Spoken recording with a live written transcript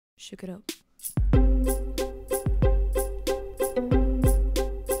Shook it up.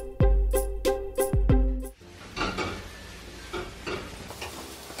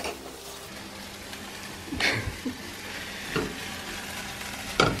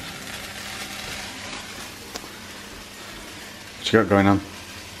 What you got going on?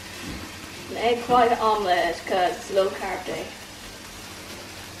 An egg white omelette because it's low carb day.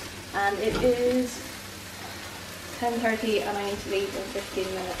 And it is 10:30 and I need to leave in 15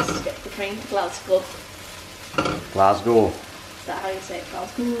 minutes to get the train to Glasgow. Glasgow. Is that how you say it?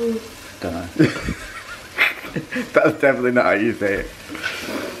 Glasgow? Don't know. That's definitely not how you say it.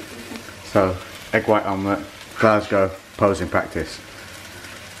 So, egg white omelette, Glasgow, posing practice.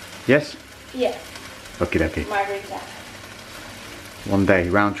 Yes? Yeah. Okie dokie. Marguerita. One day,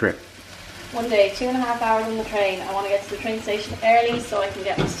 round trip. One day, 2.5 hours on the train. I want to get to the train station early so I can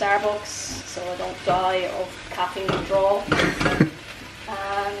get my Starbucks so I don't die of caffeine withdrawal.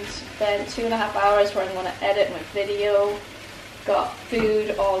 And then 2.5 hours where I'm going to edit my video. Got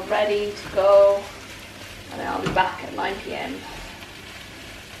food all ready to go. And then I'll be back at 9 PM.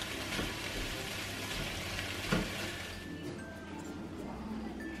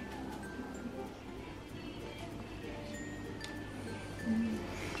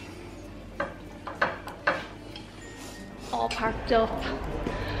 All packed up,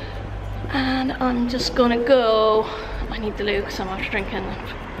 and I'm just gonna go. I need the loo because I'm after drinking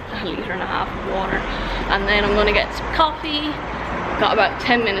 1.5 litre of water, and then I'm gonna get some coffee. Got about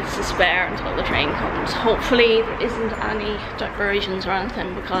 10 minutes to spare until the train comes. Hopefully there isn't any diversions or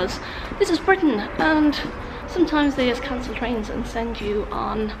anything because this is Britain and sometimes they just cancel trains and send you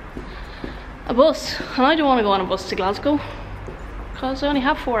on a bus, and I don't want to go on a bus to Glasgow because I only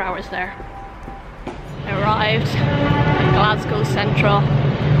have 4 hours there. I arrived at Glasgow Central.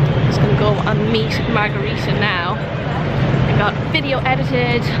 I'm just going to go and meet Marguerita now. I got video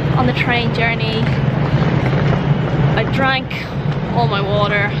edited on the train journey. I drank all my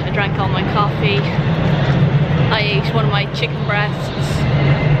water, I drank all my coffee. I ate one of my chicken breasts.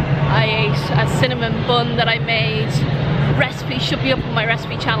 I ate a cinnamon bun that I made. The recipe should be up on my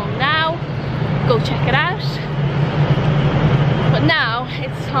recipe channel now. Go check it out. But now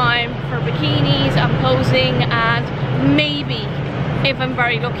it's time for bikinis and posing and maybe, if I'm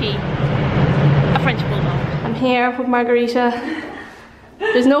very lucky, a French bulldog. I'm here with Marguerita.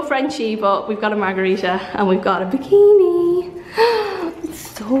 There's no Frenchie, but we've got a Marguerita and we've got a bikini. It's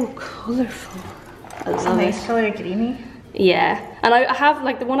so colourful. I love it. Nice colour, greeny. Yeah, and I have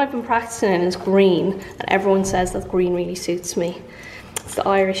like the one I've been practicing in is green, and everyone says that green really suits me. It's the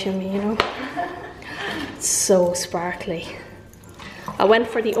Irish in me, you know. It's so sparkly. I went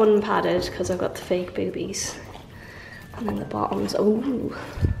for the unpadded because I've got the fake boobies. And then the bottoms, ooh.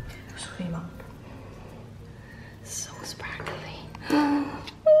 Scream up. So sparkly.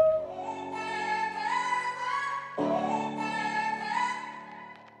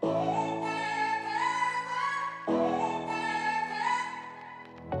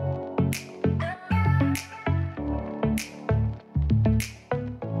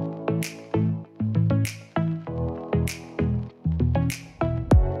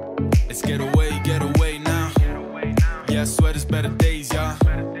 Let's get away now. Yeah, I swear there's better days, y'all.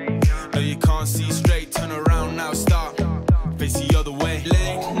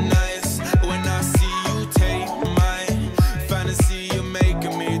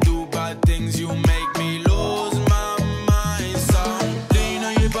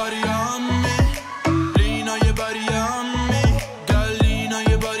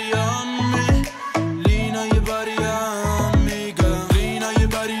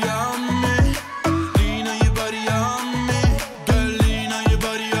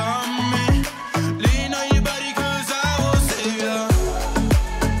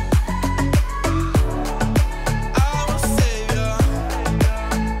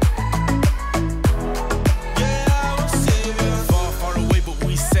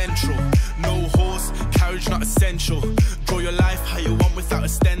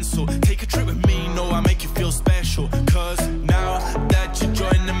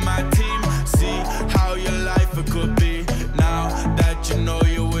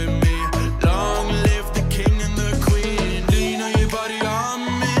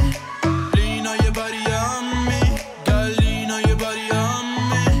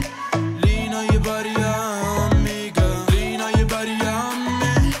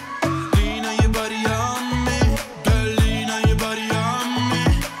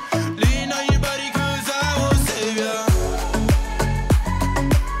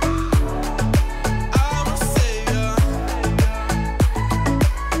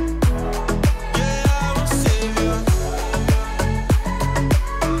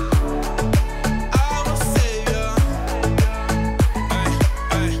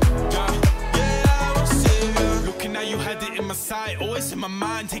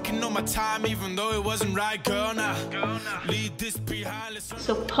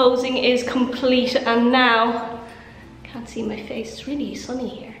 So posing is complete, and now, can't see my face, it's really sunny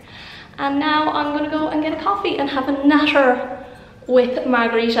here. And now I'm gonna go and get a coffee and have a natter with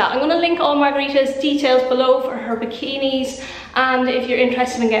Marguerita. I'm gonna link all Marguerita's details below for her bikinis, and if you're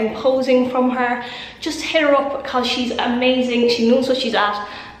interested in getting posing from her, just hit her up because she's amazing, she knows what she's at,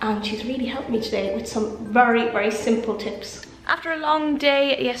 and she's really helped me today with some very, very simple tips. After a long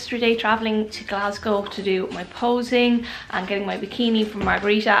day yesterday traveling to Glasgow to do my posing and getting my bikini from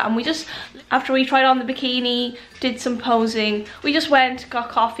Marguerita, and after we tried on the bikini, did some posing, we just went, got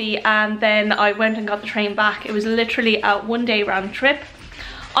coffee, and then I went and got the train back. It was literally a one-day round trip.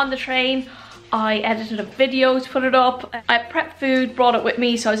 On the train, I edited a video to put it up. I prepped food, brought it with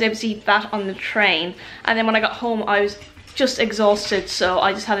me, so I was able to eat that on the train. And then when I got home, I was just exhausted, so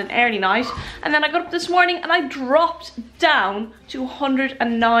I just had an early night, and then I got up this morning and I dropped down to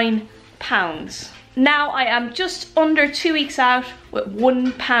 109 pounds. Now I am just under 2 weeks out with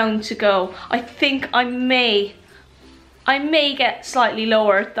 1 pound to go. I think I may get slightly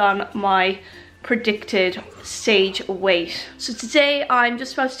lower than my predicted stage weight. So today I'm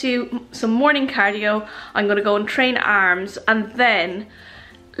just about to do some morning cardio. I'm gonna go and train arms, and then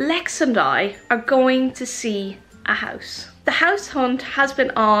Lex and I are going to see a house. The house hunt has been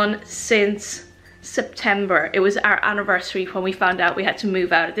on since September. It was our anniversary when we found out we had to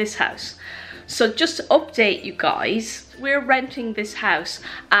move out of this house. So just to update you guys, we're renting this house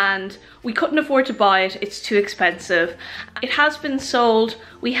and we couldn't afford to buy it, it's too expensive. It has been sold,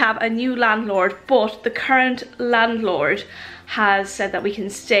 we have a new landlord, but the current landlord has said that we can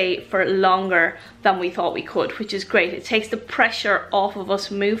stay for longer than we thought we could, which is great. It takes the pressure off of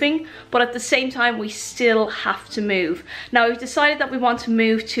us moving, but at the same time we still have to move. Now we've decided that we want to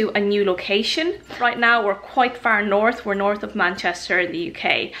move to a new location. Right now we're quite far north, we're north of Manchester in the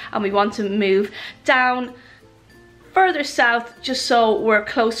UK, and we want to move down further south just so we're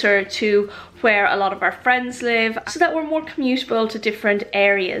closer to where a lot of our friends live, so that we're more commutable to different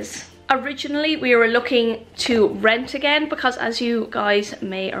areas. Originally, we were looking to rent again because, as you guys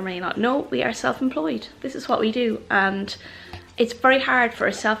may or may not know, we are self-employed. This is what we do, and it's very hard for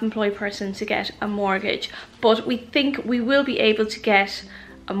a self-employed person to get a mortgage, but we think we will be able to get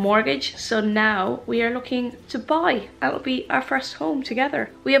a mortgage, so now we are looking to buy. That'll be our first home together.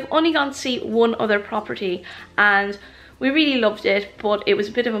 We have only gone to see one other property and we really loved it, but it was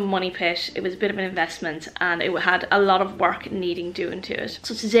a bit of a money pit, it was a bit of an investment, and it had a lot of work needing doing to it.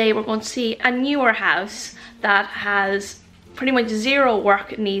 So today we're going to see a newer house that has pretty much zero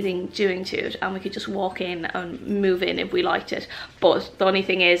work needing doing to it, and we could just walk in and move in if we liked it. But the only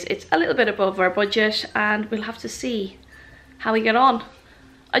thing is, it's a little bit above our budget and we'll have to see how we get on.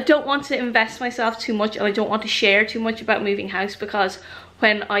 I don't want to invest myself too much, and I don't want to share too much about moving house, because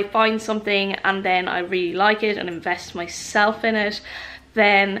when I find something and then I really like it and invest myself in it,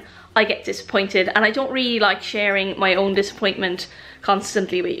 then I get disappointed, and I don't really like sharing my own disappointment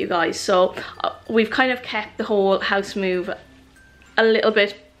constantly with you guys. So we've kind of kept the whole house move a little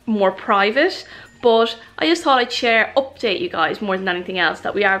bit more private, but I just thought I'd update you guys more than anything else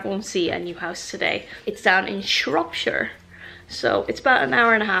that we are going to see a new house today. It's down in Shropshire, so it's about an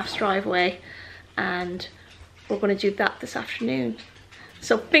hour and a half's drive away, and we're going to do that this afternoon.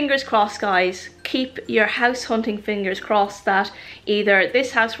 So fingers crossed, guys, keep your house hunting fingers crossed that either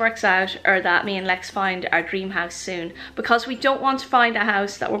this house works out or that me and Lex find our dream house soon, because we don't want to find a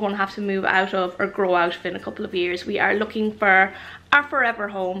house that we're going to have to move out of or grow out of in a couple of years. We are looking for our forever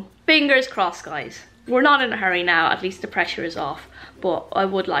home. Fingers crossed, guys. We're not in a hurry now, at least the pressure is off, but I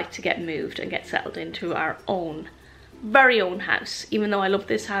would like to get moved and get settled into our own, very own house, even though I love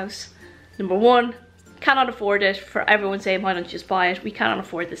this house. Number one, cannot afford it. For everyone saying why don't you just buy it, we cannot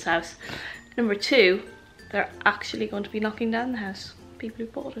afford this house. Number two, they're actually going to be knocking down the house, people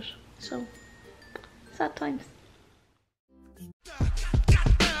who bought it, so sad times.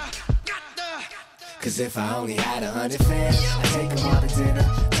 Cause if I only had 100 fans, I'd take them all to dinner,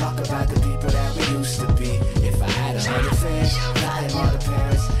 talk about the people that we used to be. If I had 100 fans, flying all the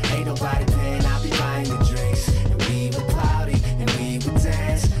Paris, ain't nobody paying, I'd be buying the drinks. And we would party, and we would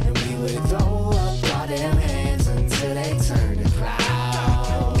dance, and we would throw up all them hands until they turn to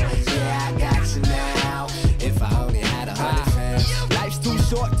clouds. Yeah, I got you now. If I only had 100 fans. Life's too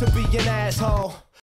short to be an asshole.